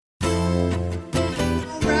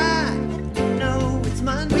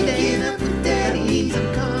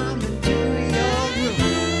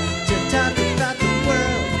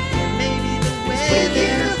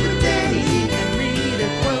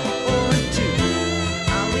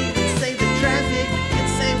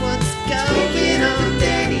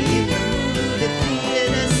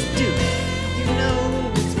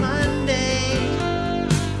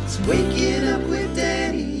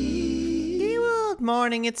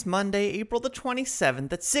morning. It's Monday, April the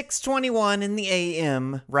 27th at 6:21 in the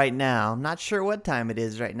a.m. right now. I'm not sure what time it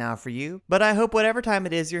is right now for you, but I hope whatever time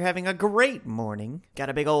it is, you're having a great morning. Got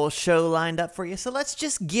a big old show lined up for you, so let's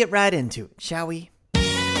just get right into it, shall we?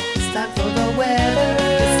 It's time for the weather.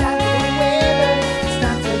 It's time for the weather. It's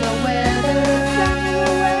time for the weather. It's time for the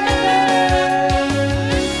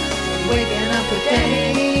weather. Waking up with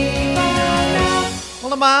Danny.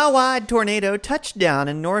 Well, a mile-wide tornado touched down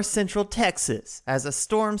in north-central Texas as a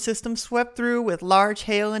storm system swept through with large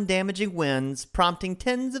hail and damaging winds, prompting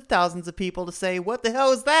tens of thousands of people to say, "What the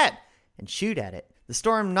hell is that?" and shoot at it. The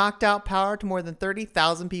storm knocked out power to more than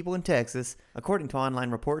 30,000 people in Texas, according to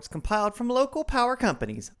online reports compiled from local power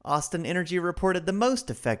companies. Austin Energy reported the most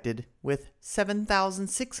affected, with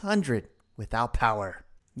 7,600 without power.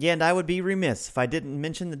 Yeah, and I would be remiss if I didn't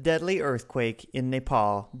mention the deadly earthquake in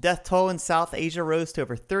Nepal. Death toll in South Asia rose to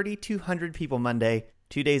over 3,200 people Monday,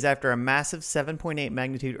 2 days after a massive 7.8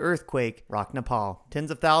 magnitude earthquake rocked Nepal. Tens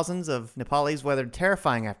of thousands of Nepalese weathered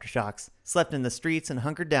terrifying aftershocks, slept in the streets, and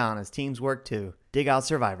hunkered down as teams worked to dig out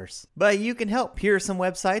survivors. But you can help. Here are some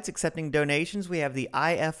websites accepting donations. We have the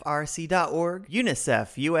ifrc.org,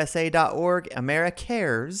 UNICEF.USA.org,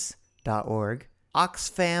 AmeriCares.org,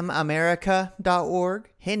 OxfamAmerica.org,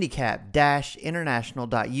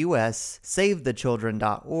 handicap-international.us,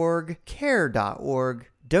 SaveTheChildren.org, care.org,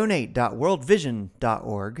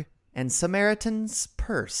 donate.worldvision.org, and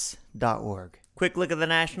SamaritansPurse.org. Quick look at the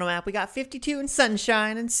national map. We got 52 and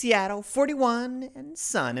sunshine in Seattle, 41 and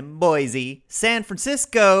sun in Boise. San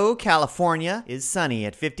Francisco, California is sunny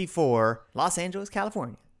at 54. Los Angeles,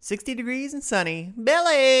 California, 60 degrees and sunny.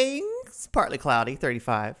 Billings, partly cloudy,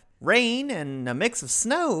 35. Rain and a mix of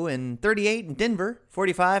snow in 38 in Denver,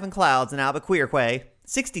 45 and clouds in Albuquerque,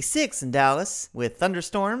 66 in Dallas with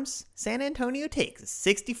thunderstorms. San Antonio, Texas,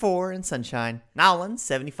 64 and sunshine. Nowlands,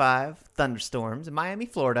 75, thunderstorms. In Miami,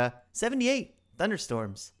 Florida, 78,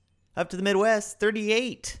 thunderstorms. Up to the Midwest,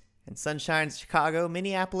 38 and sunshine in Chicago.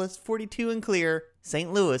 Minneapolis, 42 and clear.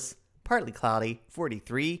 St. Louis, partly cloudy,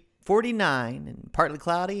 43. 49 and partly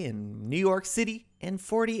cloudy in New York City, and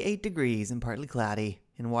 48 degrees and partly cloudy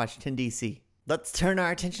in Washington, D.C. Let's turn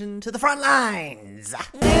our attention to the front lines.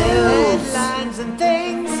 News, headlines and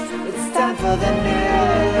things. It's time for the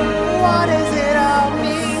news. What does it all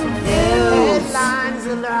mean? News, headlines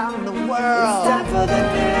around the world. It's time for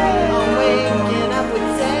the news. I'm waking up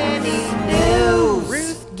with Danny. News.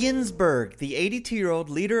 Ruth Ginsburg, the 82-year-old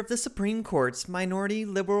leader of the Supreme Court's minority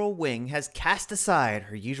liberal wing, has cast aside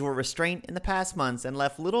her usual restraint in the past months and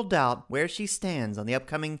left little doubt where she stands on the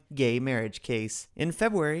upcoming gay marriage case. In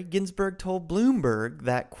February, Ginsburg told Bloomberg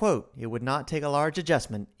that, quote, "it would not take a large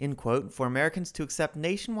adjustment," end quote, for Americans to accept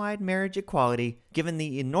nationwide marriage equality, given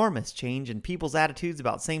the enormous change in people's attitudes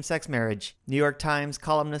about same-sex marriage. New York Times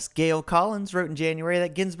columnist Gail Collins wrote in January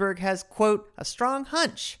that Ginsburg has, quote, "a strong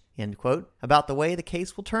hunch," end quote, about the way the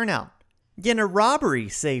case will turn out. Again, a robbery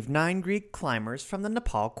saved 9 Greek climbers from the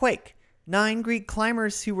Nepal quake. 9 Greek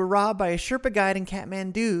climbers who were robbed by a Sherpa guide in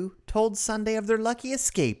Kathmandu told Sunday of their lucky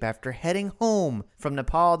escape after heading home from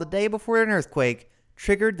Nepal the day before an earthquake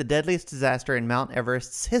triggered the deadliest disaster in Mount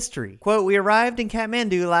Everest's history. Quote, "we arrived in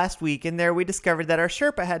Kathmandu last week, and there we discovered that our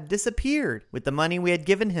Sherpa had disappeared with the money we had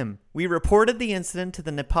given him. We reported the incident to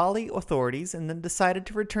the Nepali authorities and then decided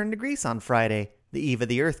to return to Greece on Friday, the eve of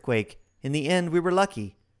the earthquake. In the end, we were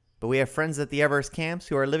lucky. But we have friends at the Everest camps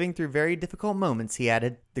who are living through very difficult moments," he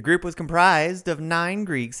added. The group was comprised of 9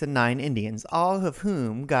 Greeks and 9 Indians, all of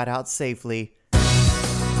whom got out safely.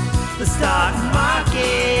 The stock market,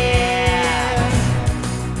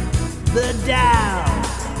 the Dow,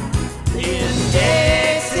 the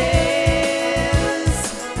indexes,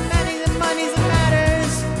 money's and money's and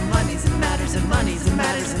matters, money's and matters and money's and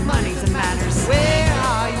matters and money's and matters. Where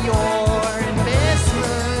are your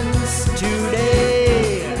investments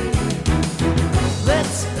today?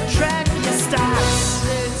 Let's track your stocks.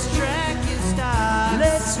 Let's track your stocks.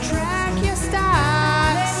 Let's track your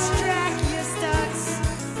stocks. Let's track your stocks.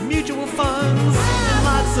 Mutual funds and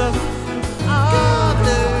lots of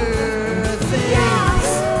other things.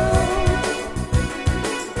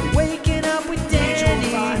 Waking up with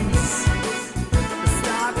Danny.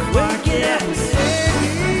 Waking up with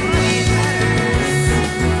Danny.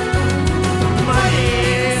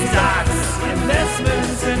 Money, stocks,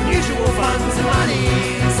 investments, and mutual funds.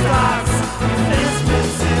 Money, stocks,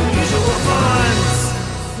 investments, and mutual funds.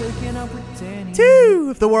 Waking up with Danny. 2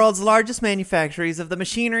 of the world's largest manufacturers of the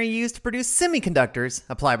machinery used to produce semiconductors,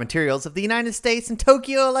 Applied Materials of the United States and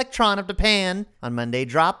Tokyo Electron of Japan, on Monday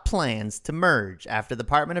dropped plans to merge after the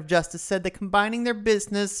Department of Justice said that combining their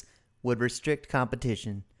business would restrict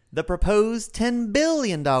competition. The proposed $10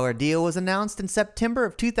 billion deal was announced in September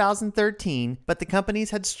of 2013, but the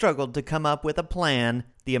companies had struggled to come up with a plan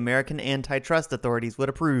the American antitrust authorities would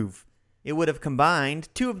approve. It would have combined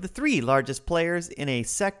two of the three largest players in a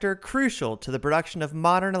sector crucial to the production of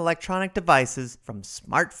modern electronic devices, from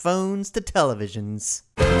smartphones to televisions.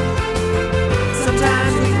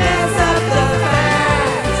 Sometimes we mess up the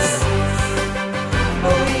facts,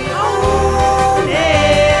 but we own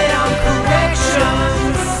it on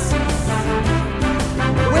corrections.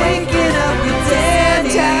 Waking up with Danny.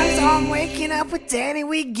 Sometimes on Waking Up with Danny,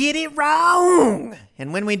 we get it wrong.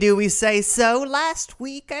 And when we do, we say so. Last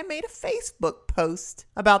week, I made a Facebook post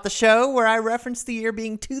about the show where I referenced the year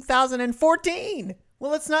being 2014.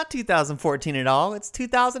 Well, it's not 2014 at all. It's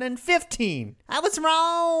 2015. I was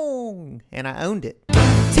wrong. And I owned it.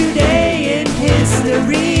 Today in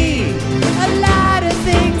history, a lot of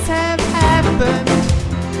things have happened.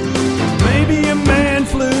 Maybe a man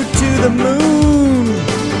flew to the moon.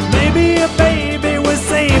 Maybe a baby was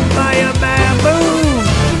saved by a baboon.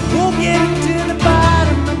 We'll get to the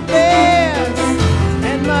bottom of this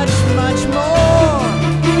and much, much more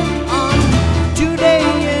on Today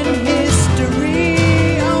in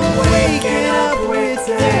History on Waking Up with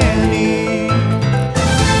Danny.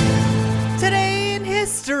 Today in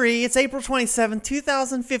history, it's April 27,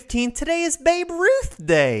 2015. Today is Babe Ruth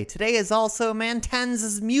Day. Today is also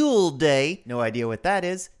Mantanza's Mule Day. No idea what that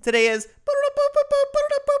is. Today is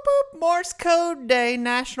Morse Code Day,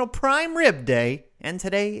 National Prime Rib Day, and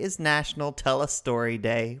today is National Tell a Story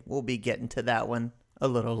Day. We'll be getting to that one a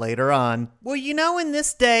little later on. Well, you know, in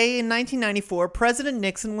this day, in 1994, President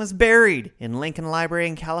Nixon was buried in Lincoln Library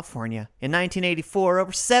in California. In 1984,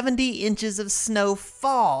 over 70 inches of snow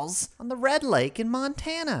falls on the Red Lake in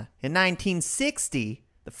Montana. In 1960,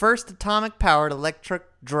 the first atomic-powered electric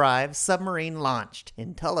drive submarine launched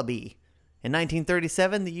in Tullabee. In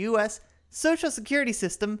 1937, the U.S. Social Security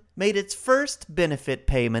system made its first benefit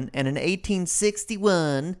payment, and in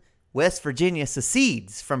 1861, West Virginia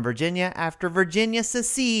secedes from Virginia after Virginia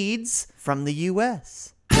secedes from the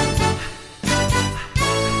U.S. Births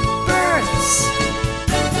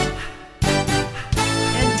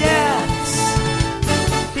and deaths.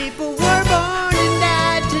 People were born and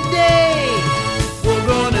died today. We're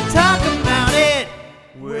gonna talk about it.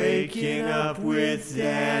 Waking Up with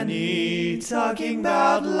Danny, talking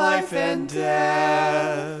about life and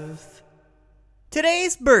death.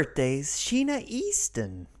 Today's birthdays: Sheena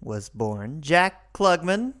Easton was born. Jack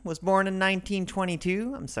Klugman was born in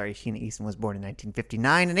 1922. Sheena Easton was born in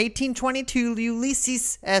 1959. In 1822,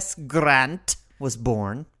 Ulysses S. Grant was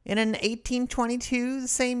born. And in 1822, the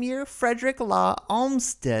same year, Frederick Law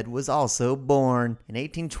Olmsted was also born. In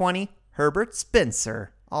 1820, Herbert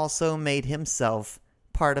Spencer also made himself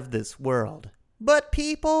part of this world. But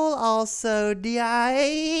people also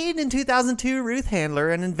died. In 2002, Ruth Handler,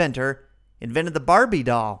 an inventor, invented the Barbie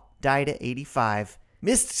doll, died at 85.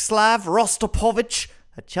 Mstislav Rostropovich,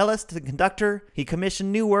 a cellist and conductor, he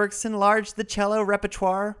commissioned new works, enlarged the cello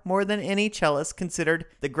repertoire more than any cellist, considered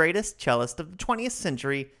the greatest cellist of the 20th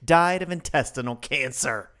century, died of intestinal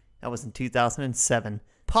cancer. That was in 2007.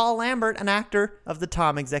 Paul Lambert, an actor of the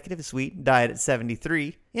Tom Executive Suite, died at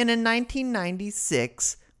 73. And in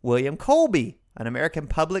 1996, William Colby, an American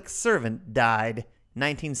public servant, died.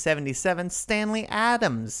 1977, Stanley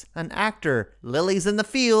Adams, an actor, Lilies in the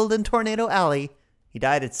Field and Tornado Alley. He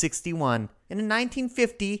died at 61. And in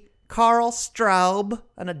 1950, Karl Straub,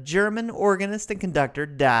 a German organist and conductor,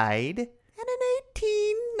 died. And in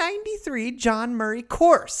 1893, John Murray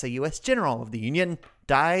Corse, a U.S. General of the Union,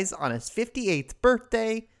 dies on his 58th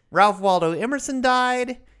birthday. Ralph Waldo Emerson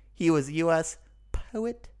died. He was a U.S.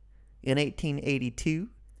 poet in 1882.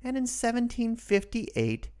 And in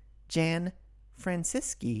 1758, Jan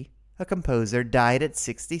Francisci, a composer, died at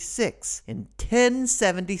 66. In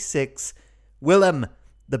 1076, Willem,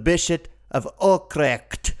 the Bishop of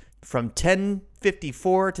Utrecht, from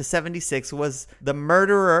 1054 to 76, was the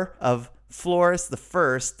murderer of Floris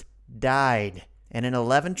I, died. And in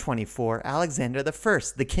 1124, Alexander I,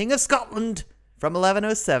 the King of Scotland, from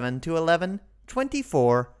 1107 to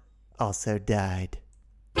 1124, also died.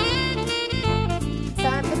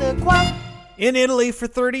 Time for the quack. In Italy, for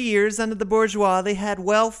 30 years, under the bourgeois, they had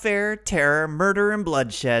welfare, terror, murder, and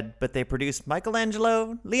bloodshed, but they produced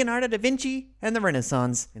Michelangelo, Leonardo da Vinci, and the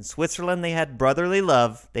Renaissance. In Switzerland, they had brotherly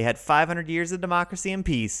love. They had 500 years of democracy and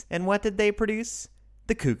peace. And what did they produce?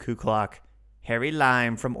 The cuckoo clock. Harry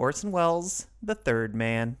Lime from Orson Welles' The Third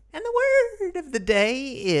Man. And the word of the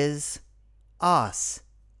day is os.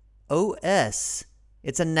 O-S.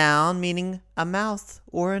 It's a noun meaning a mouth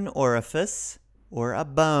or an orifice or a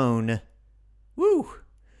bone. Woo!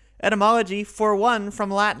 Etymology, for one,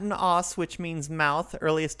 from Latin os, which means mouth,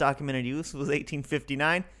 earliest documented use was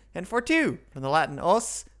 1859, and for two, from the Latin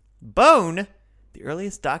os, bone, the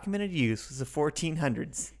earliest documented use was the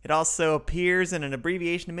 1400s. It also appears in an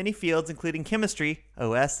abbreviation in many fields, including chemistry,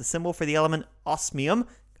 OS, the symbol for the element osmium,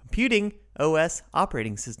 computing, OS,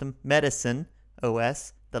 operating system, medicine,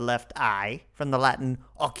 OS, the left eye, from the Latin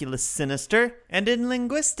oculus sinister, and in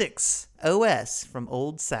linguistics, OS, from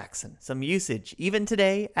Old Saxon. Some usage. Even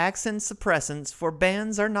today, accent suppressants for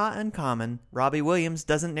bands are not uncommon. Robbie Williams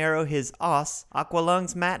doesn't narrow his os,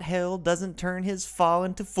 Aqualung's Matt Hale doesn't turn his fall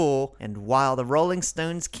into full, and while the Rolling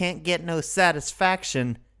Stones can't get no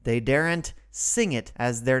satisfaction, they daren't sing it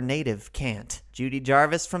as their native can't. Judy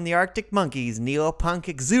Jarvis from the Arctic Monkeys, neo-punk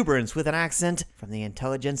exuberance with an accent, from the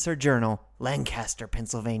Intelligencer Journal, Lancaster,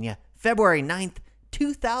 Pennsylvania, February 9th,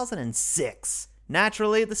 2006.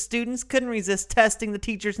 Naturally, the students couldn't resist testing the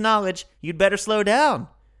teacher's knowledge. You'd better slow down,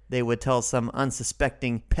 they would tell some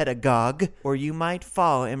unsuspecting pedagogue, or you might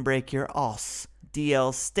fall and break your os.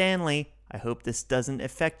 D.L. Stanley, I hope this doesn't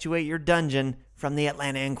effectuate your dungeon, from the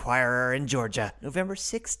Atlanta Inquirer in Georgia, November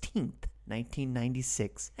 16th.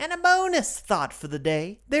 1996. And a bonus thought for the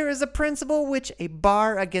day. There is a principle which a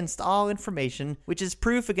bar against all information, which is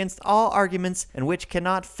proof against all arguments, and which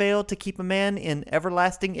cannot fail to keep a man in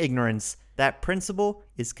everlasting ignorance. That principle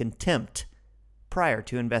is contempt prior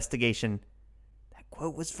to investigation. That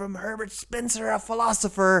quote was from Herbert Spencer, a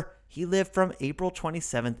philosopher. He lived from April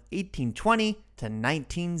 27th, 1820 to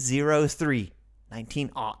 1903.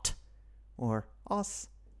 19-aught. Or os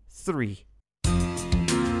 3.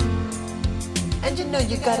 And you know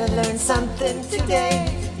you gotta learn something today.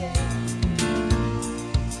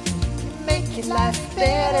 Make your life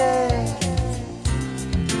better.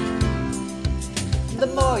 The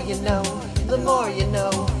more you know, the more you know.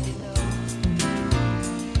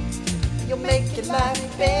 You'll make your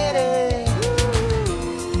life better.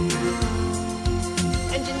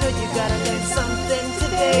 And you know you gotta learn something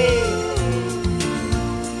today.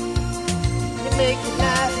 You make your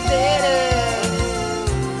life better.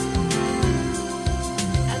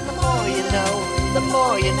 The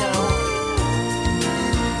more you know,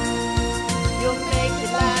 you'll make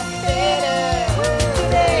your life better.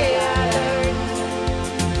 Today I learned,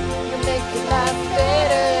 you'll make your life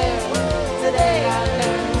better. Today I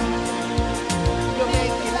learned, you'll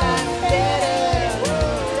make your life better.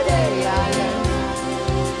 Today I learned,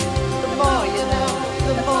 the more you know,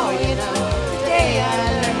 the more you know. Today I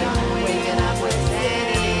learned, I'm waking up with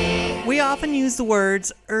Eddie. We often use the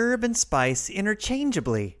words herb and spice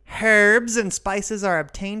interchangeably. Herbs and spices are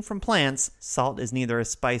obtained from plants. Salt is neither a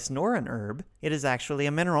spice nor an herb. It is actually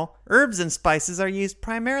a mineral. Herbs and spices are used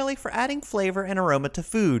primarily for adding flavor and aroma to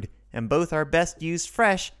food, and both are best used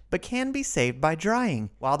fresh, but can be saved by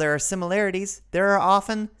drying. While there are similarities, there are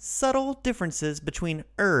often subtle differences between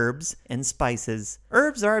herbs and spices.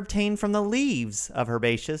 Herbs are obtained from the leaves of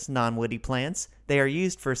herbaceous, non-woody plants. They are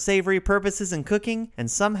used for savory purposes in cooking,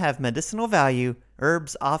 and some have medicinal value.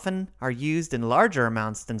 Herbs often are used in larger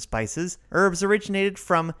amounts than spices. Herbs originated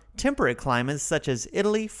from temperate climates such as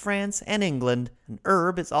Italy, France, and England. An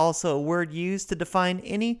herb is also a word used to define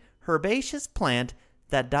any herbaceous plant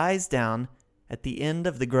that dies down at the end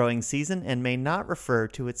of the growing season and may not refer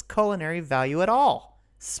to its culinary value at all.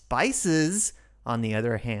 Spices, on the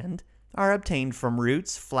other hand, are obtained from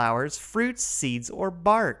roots, flowers, fruits, seeds, or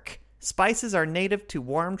bark. Spices are native to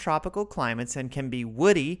warm tropical climates and can be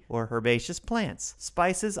woody or herbaceous plants.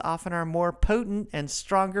 Spices often are more potent and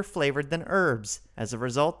stronger flavored than herbs. As a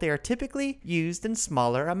result, they are typically used in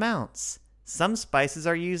smaller amounts. Some spices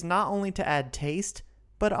are used not only to add taste,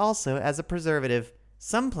 but also as a preservative.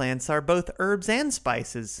 Some plants are both herbs and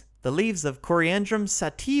spices. The leaves of Coriandrum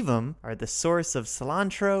sativum are the source of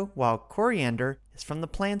cilantro, while coriander is from the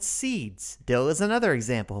plant's seeds. Dill is another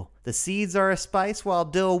example. The seeds are a spice, while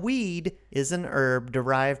dill weed is an herb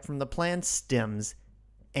derived from the plant's stems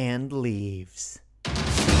and leaves.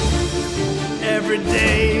 Every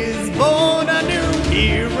day is born a new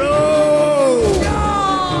hero.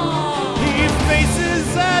 He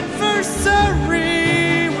faces adversary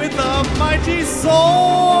with a mighty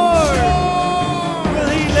sword. Will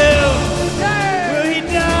he live? Will he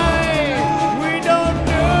die? We don't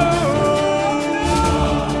know.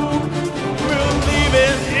 We'll leave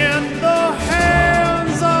it in the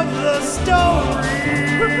hands of the story.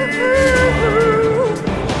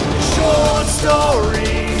 Short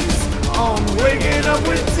stories on Waking Up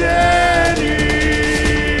with Danny.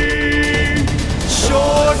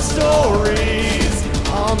 Short stories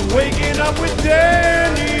on Waking Up with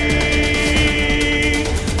Danny.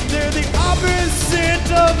 They're the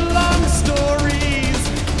opposite of long stories.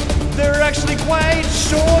 They're actually quite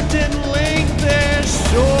short in length. They're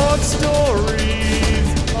short stories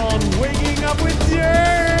on waking up with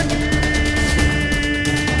Danny.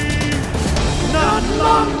 Not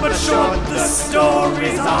long but short the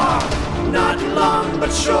stories are. Not long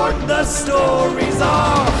but short the stories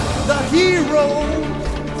are. The hero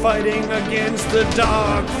fighting against the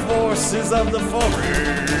dark forces of the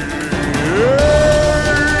forest.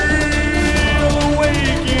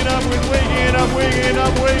 Waking up with waking up, waking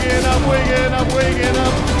up, waking up, waking up, waking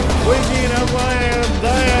up, waking up, I am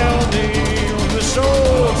Danny on the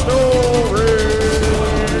short story.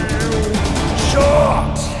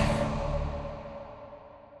 Short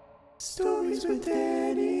stories with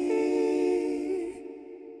Danny.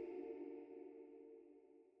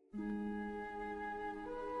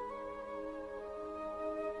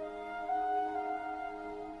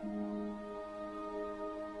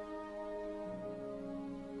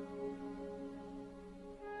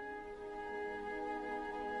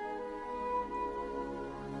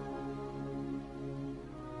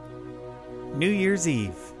 New Year's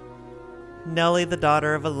Eve. Nellie, the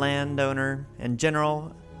daughter of a landowner and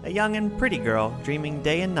general, a young and pretty girl dreaming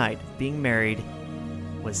day and night of being married,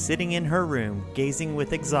 was sitting in her room gazing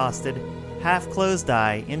with exhausted, half-closed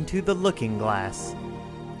eye into the looking glass.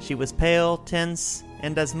 She was pale, tense,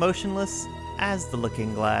 and as motionless as the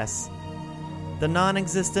looking glass. The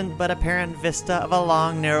non-existent but apparent vista of a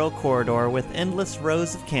long, narrow corridor with endless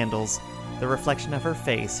rows of candles, the reflection of her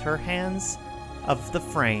face, her hands, of the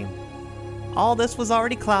frame. All this was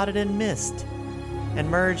already clouded in mist and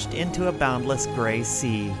merged into a boundless gray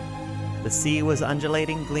sea. The sea was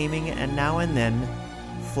undulating, gleaming, and now and then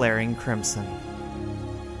flaring crimson.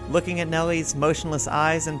 Looking at Nellie's motionless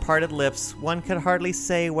eyes and parted lips, one could hardly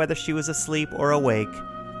say whether she was asleep or awake,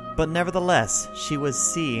 but nevertheless she was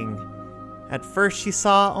seeing. At first she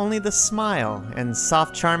saw only the smile and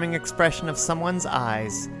soft, charming expression of someone's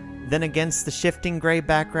eyes. Then against the shifting gray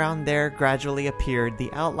background there gradually appeared the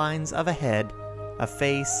outlines of a head, a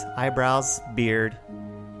face, eyebrows, beard.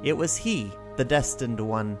 It was he, the destined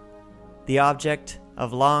one, the object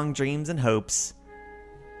of long dreams and hopes.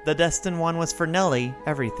 The destined one was for Nellie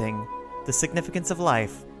everything, the significance of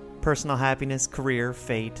life, personal happiness, career,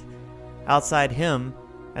 fate. Outside him,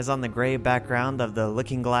 as on the gray background of the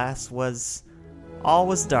looking glass, all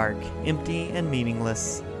was dark, empty, and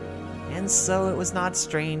meaningless. And so it was not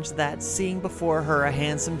strange that, seeing before her a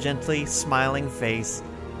handsome, gently smiling face,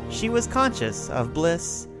 she was conscious of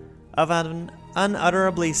bliss, of an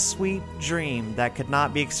unutterably sweet dream that could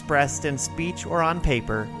not be expressed in speech or on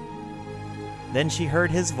paper. Then she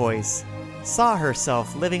heard his voice, saw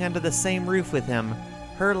herself living under the same roof with him,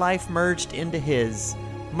 her life merged into his.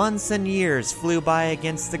 Months and years flew by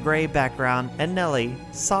against the gray background, and Nellie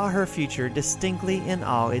saw her future distinctly in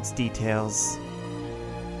all its details.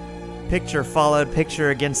 Picture followed picture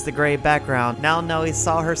against the gray background. Now Nellie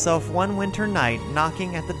saw herself one winter night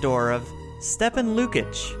knocking at the door of Stepan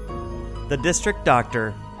Lukic, the district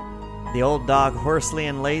doctor. The old dog hoarsely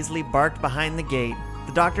and lazily barked behind the gate.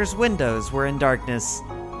 The doctor's windows were in darkness.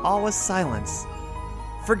 All was silence.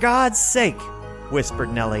 "For God's sake,"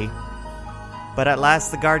 whispered Nellie. But at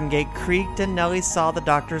last the garden gate creaked and Nellie saw the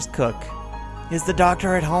doctor's cook. "Is the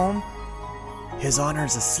doctor at home?" "His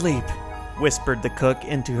Honor's asleep," whispered the cook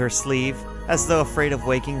into her sleeve, as though afraid of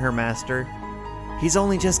waking her master. "He's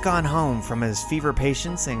only just gone home from his fever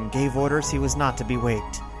patients and gave orders he was not to be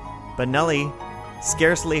waked." But Nellie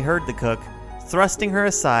scarcely heard the cook. Thrusting her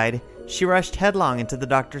aside, she rushed headlong into the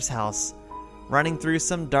doctor's house. Running through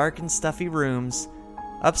some dark and stuffy rooms,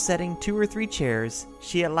 upsetting 2 or 3 chairs,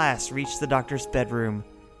 she at last reached the doctor's bedroom.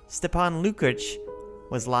 Stepan Lukic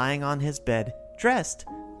was lying on his bed, dressed,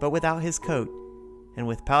 but without his coat, and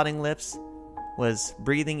with pouting lips was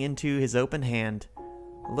breathing into his open hand.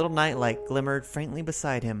 A little nightlight glimmered faintly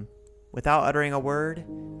beside him. Without uttering a word,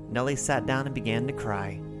 Nellie sat down and began to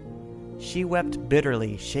cry. She wept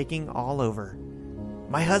bitterly, shaking all over.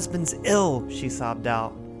 "My husband's ill," she sobbed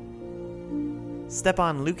out.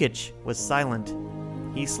 Stepan Lukic was silent.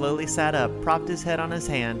 He slowly sat up, propped his head on his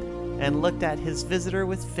hand, and looked at his visitor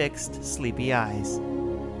with fixed, sleepy eyes.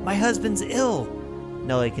 "My husband's ill,"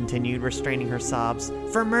 Nellie continued, restraining her sobs.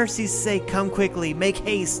 "For mercy's sake, come quickly. Make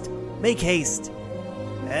haste. Make haste."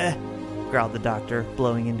 Growled the doctor,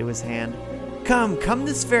 blowing into his hand. Come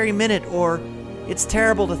this very minute, or it's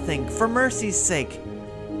terrible to think. For mercy's sake."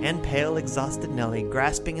 And pale, exhausted Nellie,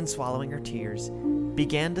 grasping and swallowing her tears,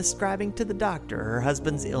 began describing to the doctor her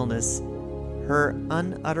husband's illness, her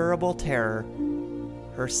unutterable terror.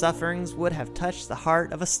 Her sufferings would have touched the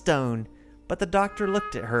heart of a stone, but the doctor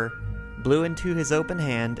looked at her, blew into his open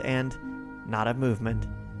hand, and not a movement.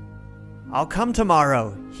 "I'll come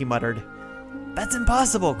tomorrow," he muttered. That's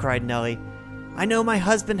impossible, cried Nellie. I know my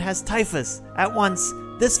husband has typhus. At once,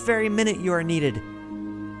 this very minute you are needed.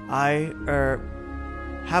 I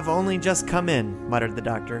have only just come in, muttered the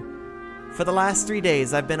doctor. For the last 3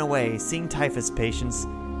 days I've been away, seeing typhus patients,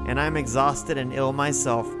 and I'm exhausted and ill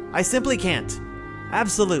myself. I simply can't.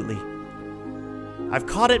 Absolutely. I've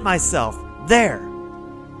caught it myself. There!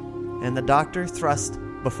 And the doctor thrust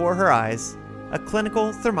before her eyes a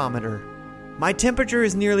clinical thermometer. My temperature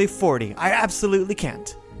is nearly 40. I absolutely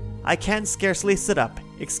can't. I can't scarcely sit up.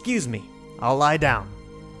 Excuse me. I'll lie down.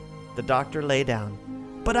 The doctor lay down.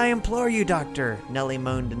 But I implore you, doctor, Nellie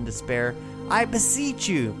moaned in despair. I beseech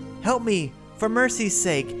you. Help me. For mercy's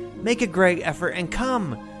sake, make a great effort and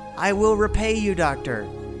come. I will repay you, doctor.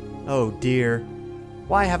 Oh, dear.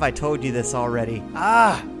 Why have I told you this already?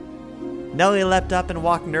 Ah! Nellie leapt up and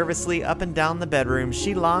walked nervously up and down the bedroom.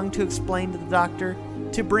 She longed to explain to the doctor,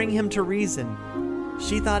 to bring him to reason.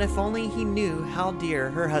 She thought if only he knew how dear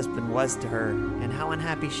her husband was to her and how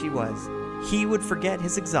unhappy she was, he would forget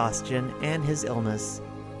his exhaustion and his illness.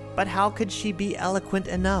 But how could she be eloquent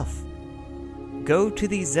enough? Go to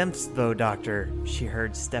the Zemstvo doctor, she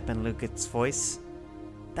heard Stepan Lukic's voice.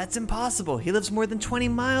 That's impossible. He lives more than 20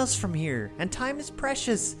 miles from here, and time is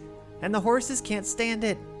precious, and the horses can't stand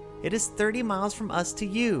it. It is 30 miles from us to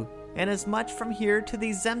you, and as much from here to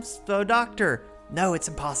the Zemstvo doctor. No, it's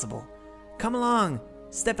impossible. Come along,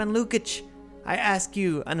 Stepan Lukic. I ask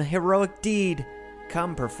you an heroic deed.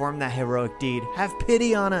 Come perform that heroic deed. Have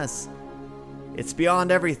pity on us. It's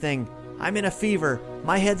beyond everything. I'm in a fever.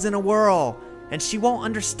 My head's in a whirl, and she won't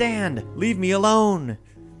understand. Leave me alone.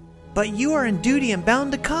 But you are in duty and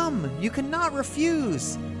bound to come. You cannot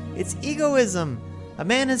refuse. It's egoism. A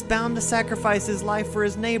man is bound to sacrifice his life for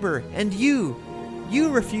his neighbor, and you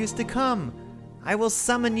refuse to come. I will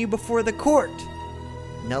summon you before the court.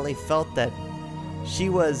 Nellie felt that she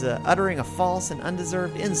was uttering a false and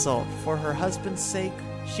undeserved insult. For her husband's sake,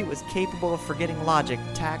 she was capable of forgetting logic,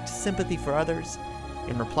 tact, sympathy for others.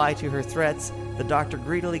 In reply to her threats, the doctor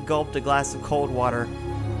greedily gulped a glass of cold water.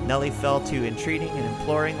 Nellie fell to entreating and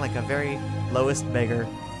imploring like a very lowest beggar.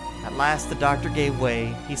 At last the doctor gave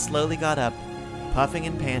way. He slowly got up, puffing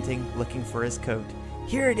and panting, looking for his coat.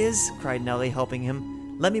 Here it is, cried Nellie, helping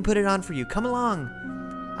him. Let me put it on for you. Come along.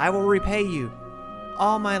 I will repay you.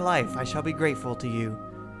 All my life I shall be grateful to you.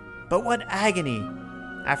 But what agony!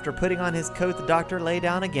 After putting on his coat, the doctor lay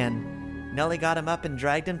down again. Nellie got him up and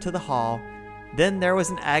dragged him to the hall. Then there was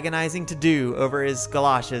an agonizing to-do over his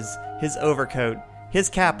galoshes, his overcoat. His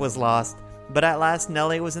cap was lost, but at last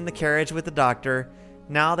Nellie was in the carriage with the doctor.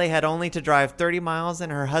 Now they had only to drive 30 miles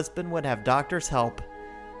and her husband would have doctor's help.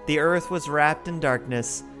 The earth was wrapped in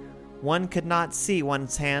darkness. One could not see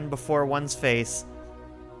one's hand before one's face.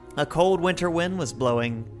 A cold winter wind was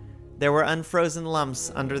blowing. There were unfrozen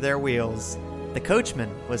lumps under their wheels. The coachman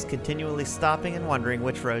was continually stopping and wondering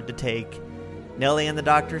which road to take. Nellie and the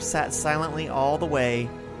doctor sat silently all the way.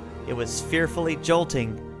 It was fearfully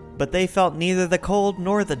jolting, but they felt neither the cold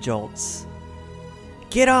nor the jolts.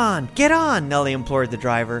 Get on! Get on! Nellie implored the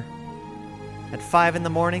driver. At 5 in the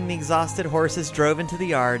morning, the exhausted horses drove into the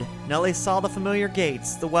yard. Nellie saw the familiar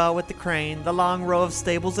gates, the well with the crane, the long row of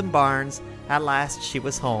stables and barns. At last she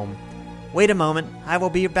was home. Wait a moment, I will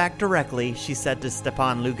be back directly, she said to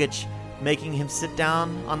Stepan Lukic, making him sit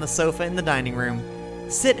down on the sofa in the dining room.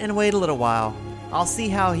 Sit and wait a little while. I'll see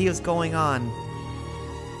how he is going on.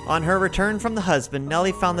 On her return from the husband,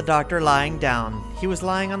 Nellie found the doctor lying down. He was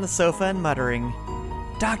lying on the sofa and muttering,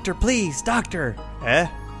 Doctor, please, doctor! Eh?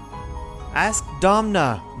 Ask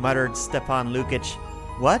Domna, muttered Stepan Lukic.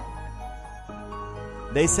 What?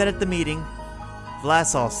 They said at the meeting.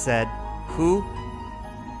 Vlasov said, Who?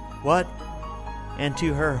 What? And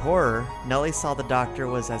to her horror, Nellie saw the doctor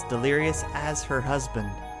was as delirious as her husband.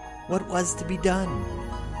 What was to be done?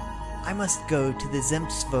 I must go to the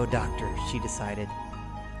Zemstvo doctor, she decided.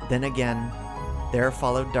 Then again, there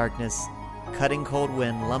followed darkness, cutting cold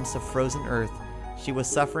wind, lumps of frozen earth. She was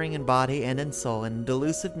suffering in body and in soul, and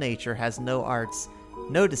delusive nature has no arts,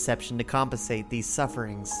 no deception to compensate these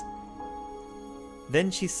sufferings.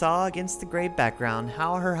 Then she saw against the gray background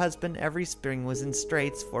how her husband every spring was in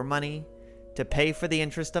straits for money to pay for the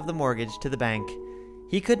interest of the mortgage to the bank.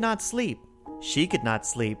 He could not sleep, she could not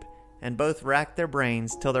sleep, and both racked their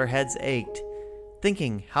brains till their heads ached,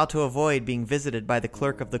 thinking how to avoid being visited by the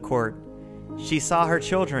clerk of the court. She saw her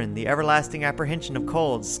children, the everlasting apprehension of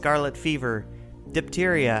colds, scarlet fever,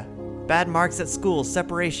 diphtheria, bad marks at school,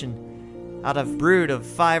 separation. Out of brood of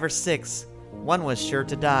 5 or 6, one was sure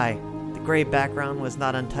to die. The gray background was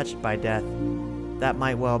not untouched by death. That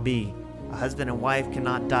might well be. A husband and wife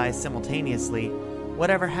cannot die simultaneously.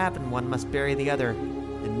 Whatever happened, one must bury the other.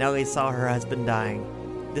 and Nellie saw her husband dying.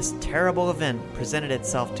 This terrible event presented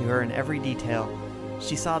itself to her in every detail.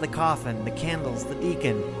 She saw the coffin, the candles, the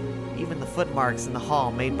deacon, even the footmarks in the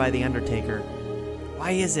hall made by the undertaker.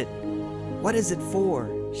 Why is it? What is it for?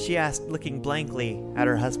 She asked, looking blankly at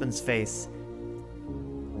her husband's face.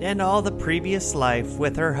 And all the previous life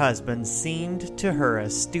with her husband seemed to her a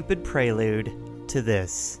stupid prelude to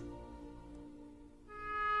this.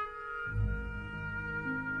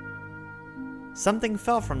 Something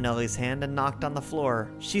fell from Nellie's hand and knocked on the floor.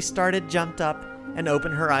 She started, jumped up, and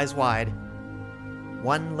opened her eyes wide.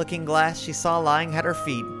 One looking glass she saw lying at her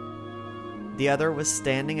feet. The other was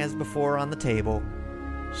standing as before on the table.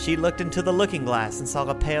 She looked into the looking glass and saw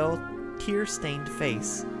a pale, tear-stained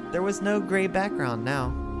face. There was no gray background now.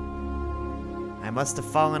 I must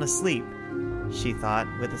have fallen asleep, she thought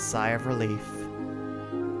with a sigh of relief.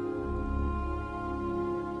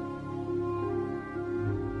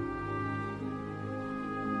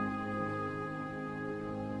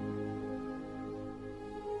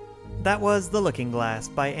 That was The Looking Glass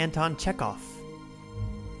by Anton Chekhov.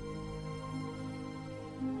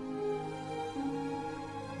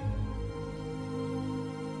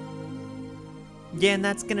 Yeah, and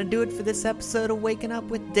that's gonna do it for this episode of Waking Up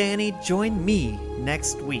with Danny. Join me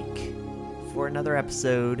next week for another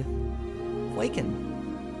episode of Waking.